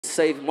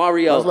safe.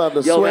 Mario,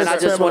 love yo, man, I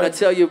just want to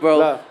tell you, bro,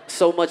 love.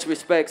 so much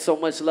respect, so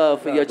much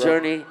love for your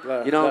journey.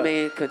 Love, you know love. what I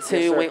mean?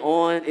 Continuing Yes,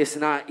 on, it's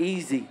not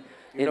easy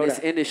in this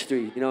that.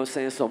 industry. You know what I'm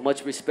saying? So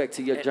much respect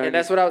to your journey. And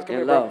that's what I was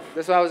coming, love. bro.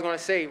 That's what I was gonna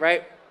say,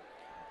 right?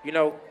 You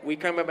know, we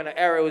come up in an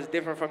era, it was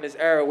different from this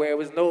era where it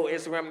was no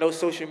Instagram, no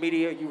social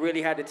media. You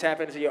really had to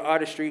tap into your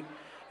artistry.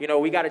 You know,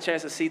 we got a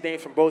chance to see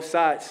things from both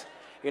sides.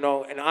 You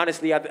know, and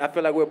honestly, I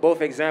feel like we're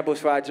both examples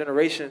for our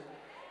generation.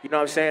 You know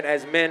what I'm saying?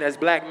 As men, as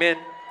black men.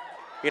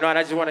 You know, and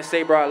I just want to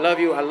say, bro, I love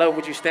you. I love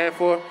what you stand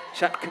for.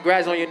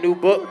 Congrats on your new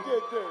book.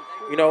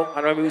 You know, I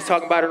know we was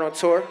talking about it on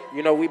tour.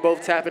 You know, we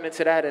both tapping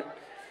into that, and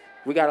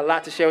we got a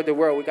lot to share with the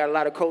world. We got a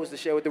lot of codes to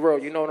share with the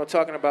world. You know what I'm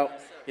talking about.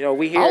 You know,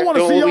 we here I want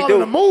to doing see what we y'all do.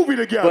 in a movie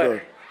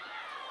together.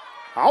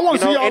 I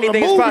want to see y'all in a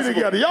movie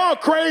together. Y'all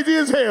crazy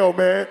as hell,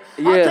 man.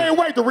 I can't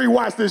wait to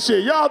rewatch this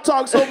shit. Y'all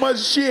talk so much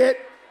shit.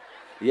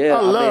 Yeah,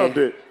 I loved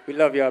it. We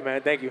love y'all,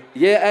 man. Thank you.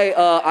 Yeah, hey,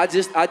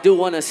 I do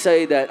want to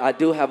say that I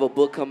do have a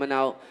book coming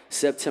out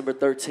September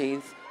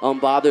 13th.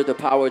 Unbothered, The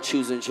Power of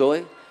Choosing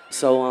Joy.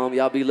 So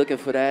y'all be looking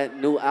for that.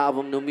 New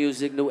album, new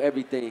music, new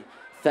everything.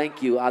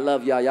 Thank you. I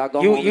love y'all. Y'all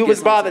go home. You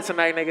was bothered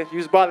tonight, nigga. You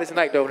was bothered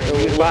tonight, though.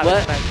 You was bothered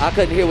what? Tonight. I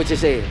couldn't hear what you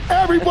said.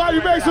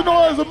 Everybody make some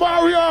noise.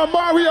 Omarion and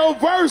Mario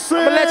VERZUZ.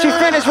 I'm gonna let you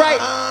finish, right?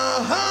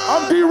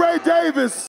 I'm D. Ray Davis.